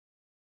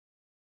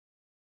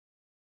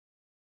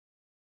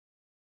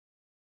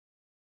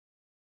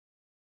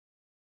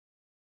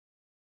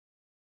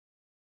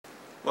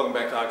Welcome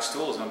back to Ox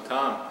Tools. I'm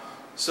Tom.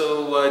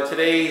 So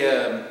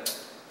today,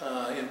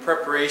 in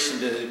preparation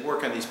to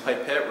work on these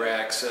pipette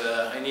racks,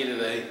 I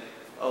needed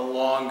a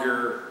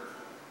longer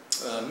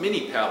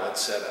mini pallet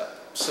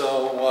setup.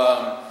 So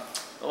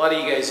a lot of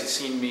you guys have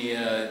seen me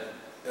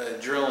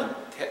drill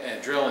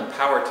and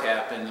power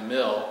tap in the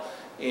mill,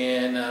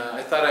 and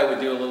I thought I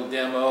would do a little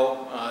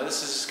demo.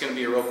 This is going to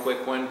be a real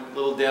quick one,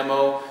 little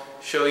demo,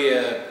 show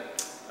you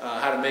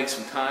how to make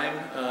some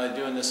time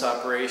doing this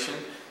operation.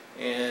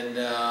 And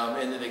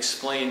then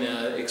explain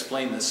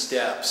the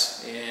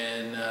steps,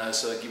 and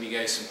so I'll give you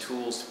guys some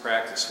tools to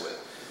practice with.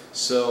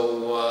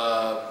 So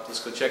let's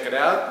go check it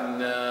out,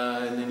 and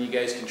then you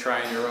guys can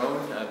try on your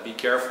own. Be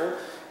careful,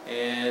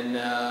 and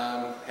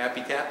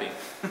happy tapping.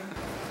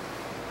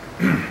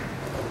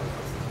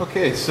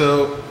 Okay,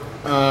 so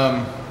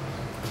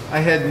I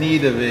had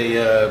need of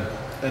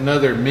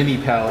another mini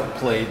pallet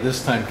plate,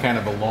 this time kind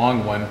of a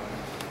long one,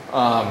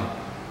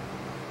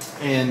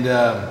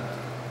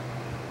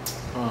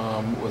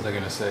 what was I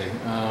going to say?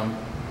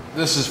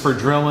 This is for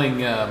drilling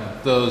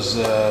those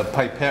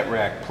pipette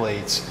rack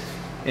plates,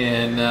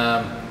 and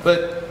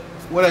but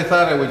what I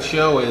thought I would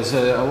show is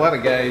a lot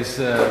of guys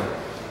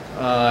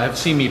have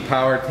seen me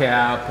power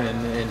tap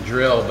and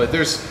drill, but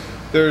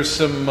there's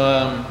some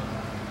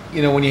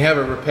you know, when you have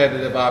a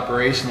repetitive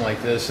operation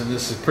like this, and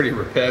this is pretty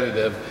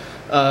repetitive,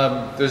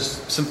 there's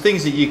some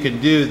things that you can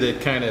do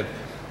that kind of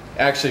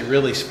actually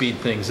really speed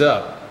things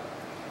up.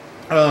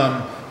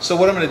 So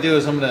what I'm going to do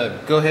is I'm going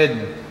to go ahead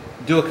and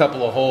do a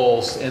couple of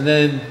holes, and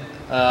then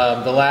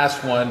the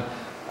last one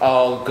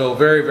I'll go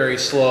very, very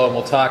slow, and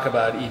we'll talk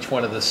about each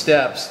one of the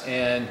steps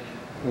and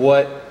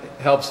what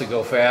helps to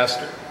go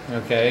faster.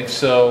 Okay,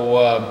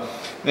 so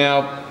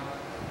now,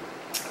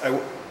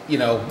 you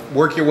know,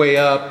 work your way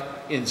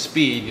up in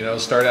speed. You know,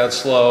 start out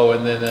slow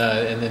and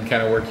then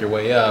kind of work your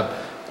way up.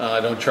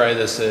 Don't try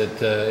this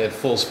at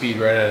full speed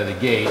right out of the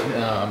gate,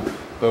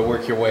 but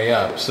work your way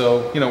up.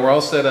 So, you know, we're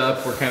all set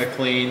up. We're kind of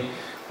clean.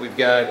 We've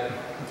got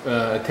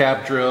a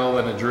tap drill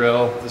and a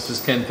drill. This is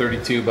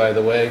 1032, by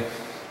the way.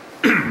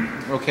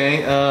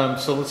 Okay,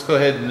 so let's go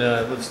ahead and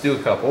let's do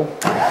a couple.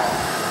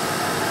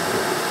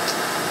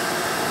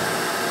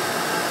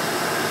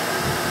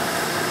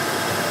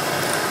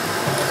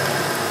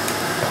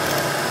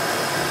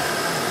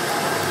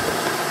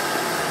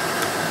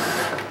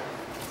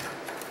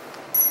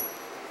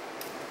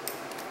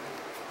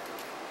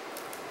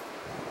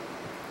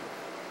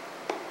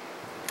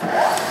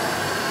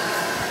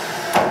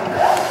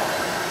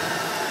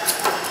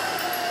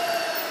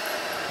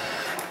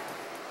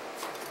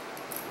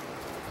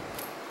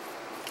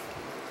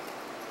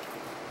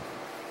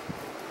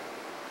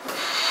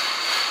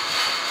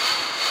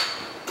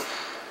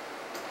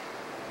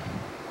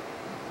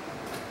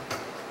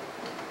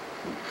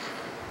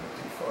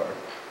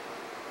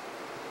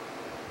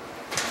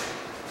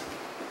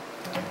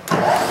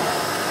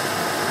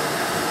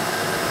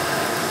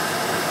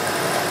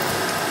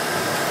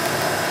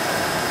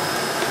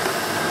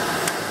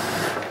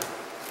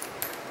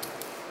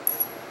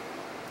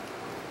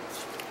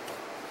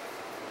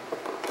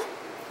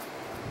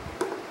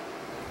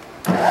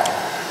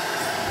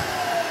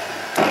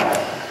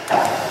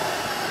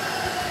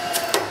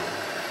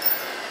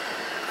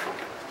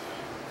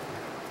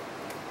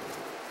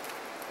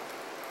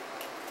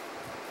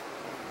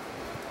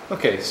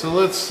 Okay, so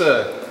let's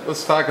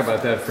talk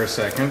about that for a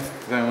second.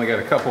 I only got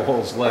a couple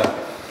holes left.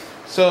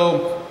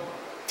 So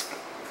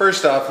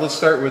first off, let's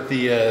start with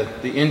the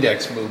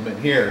index movement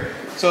here.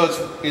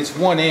 So it's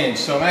 1 inch.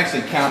 So I'm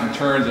actually counting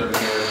turns over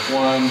here.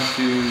 1,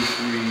 2,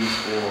 3,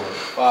 4,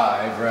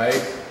 5,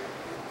 right?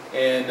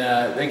 And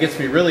that gets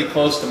me really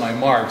close to my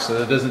mark, so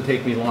that doesn't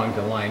take me long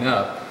to line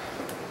up.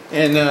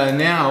 And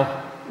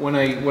now, when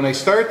I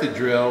start the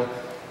drill,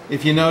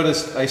 if you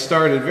noticed, I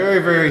started very,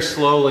 very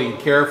slowly and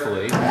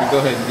carefully. Let me go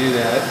ahead and do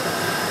that.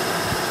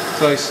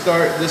 So I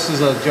start, this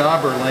is a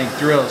jobber length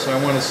drill, so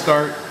I want to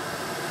start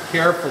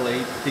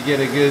carefully to get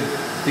a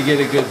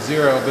good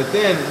zero. But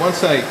then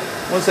once I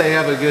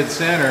have a good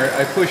center,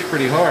 I push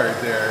pretty hard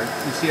there.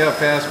 You see how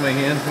fast my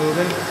hand's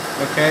moving?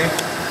 Okay.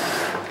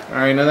 All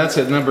right, now that's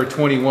a number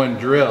 21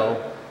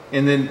 drill.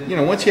 And then, you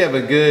know, once you have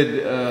a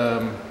good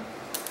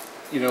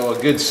you know,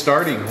 a good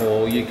starting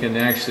hole, you can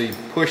actually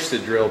push the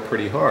drill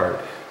pretty hard.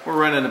 We're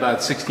running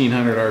about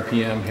 1600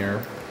 RPM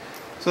here.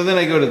 So then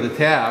I go to the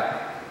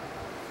tap,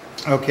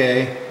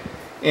 okay,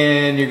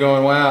 and you're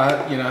going,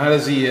 wow, you know, how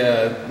does he,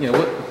 you know,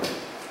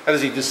 how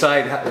does he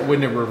decide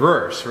when to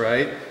reverse,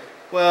 right?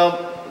 Well,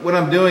 what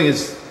I'm doing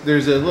is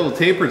there's a little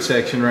tapered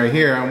section right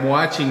here. I'm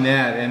watching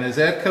that, and as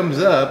that comes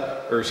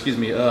up, or excuse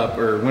me, up,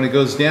 or when it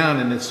goes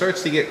down and it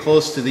starts to get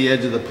close to the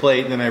edge of the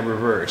plate, then I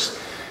reverse.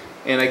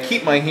 And I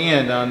keep my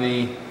hand on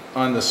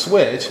the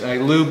switch, and I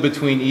lube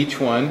between each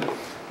one.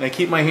 And I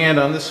keep my hand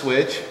on the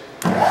switch,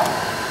 and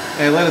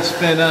I let it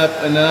spin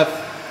up enough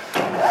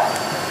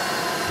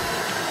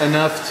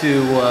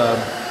to,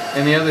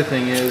 and the other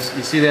thing is,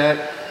 you see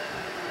that?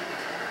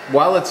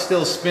 While it's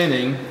still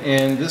spinning,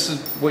 and this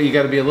is what you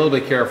got to be a little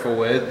bit careful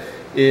with,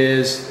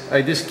 is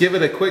I just give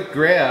it a quick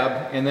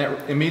grab and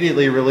that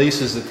immediately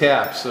releases the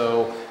tap.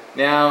 So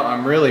now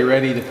I'm really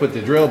ready to put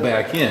the drill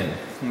back in,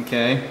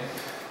 okay?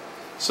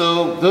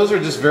 So those are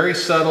just very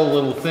subtle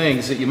little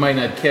things that you might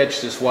not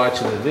catch just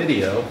watching the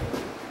video.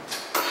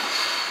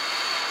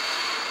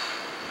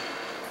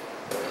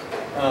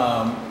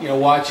 You know,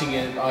 watching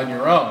it on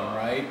your own,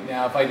 right?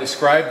 Now, if I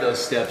describe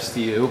those steps to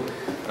you,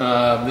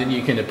 then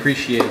you can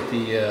appreciate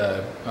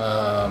the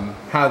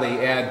how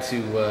they add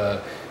to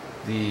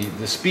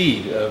the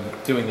speed of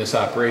doing this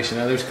operation.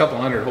 Now, there's a couple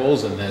hundred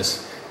holes in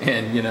this,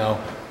 and you know,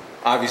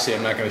 obviously,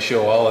 I'm not going to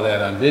show all of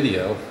that on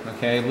video.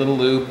 Okay, little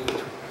loop,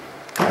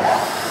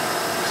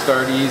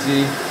 start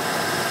easy,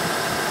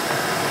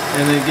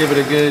 and then give it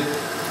a good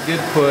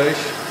push.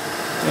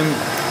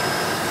 And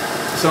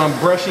so I'm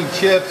brushing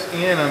chips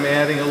and I'm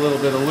adding a little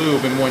bit of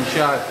lube in one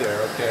shot there,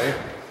 okay?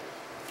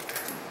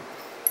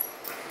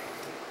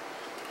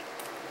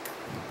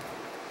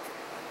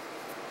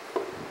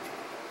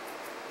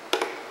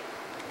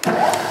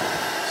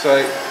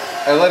 So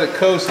I let it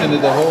coast into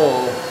the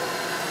hole,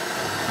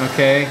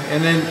 okay?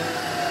 And then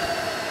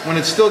when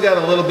it's still got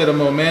a little bit of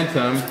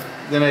momentum,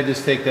 then I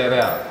just take that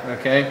out,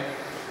 okay?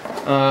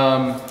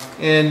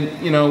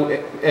 And you know,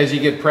 as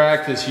you get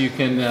practice, you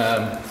can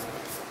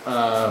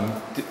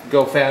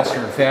go faster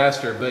and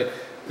faster, but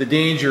the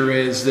danger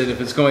is that if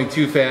it's going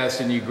too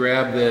fast and you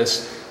grab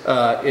this,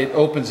 it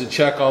opens the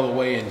chuck all the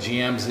way and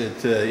jams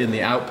it in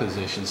the out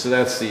position. So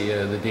that's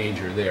the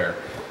danger there.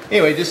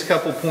 Anyway, just a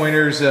couple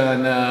pointers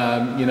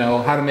on you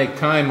know, how to make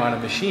time on a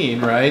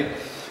machine, right?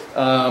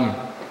 A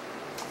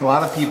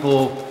lot of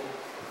people,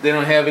 they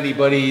don't have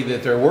anybody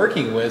that they're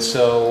working with,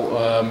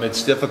 so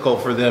it's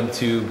difficult for them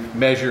to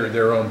measure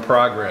their own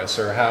progress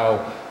or how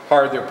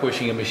hard they're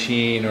pushing a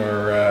machine,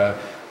 or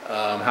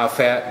how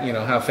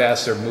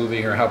fast they're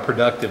moving, or how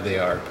productive they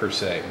are per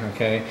se.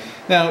 Okay.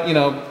 Now, you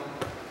know,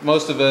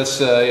 most of us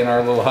in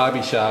our little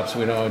hobby shops,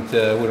 we don't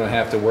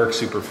have to work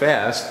super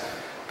fast,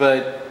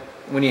 but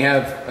when you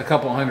have a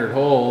couple hundred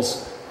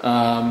holes,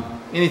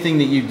 anything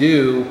that you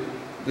do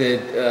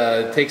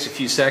that takes a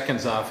few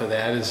seconds off of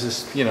that is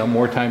just, you know,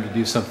 more time to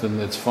do something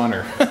that's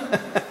funner.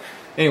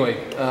 Anyway,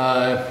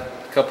 a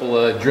couple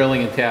of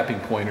drilling and tapping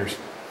pointers.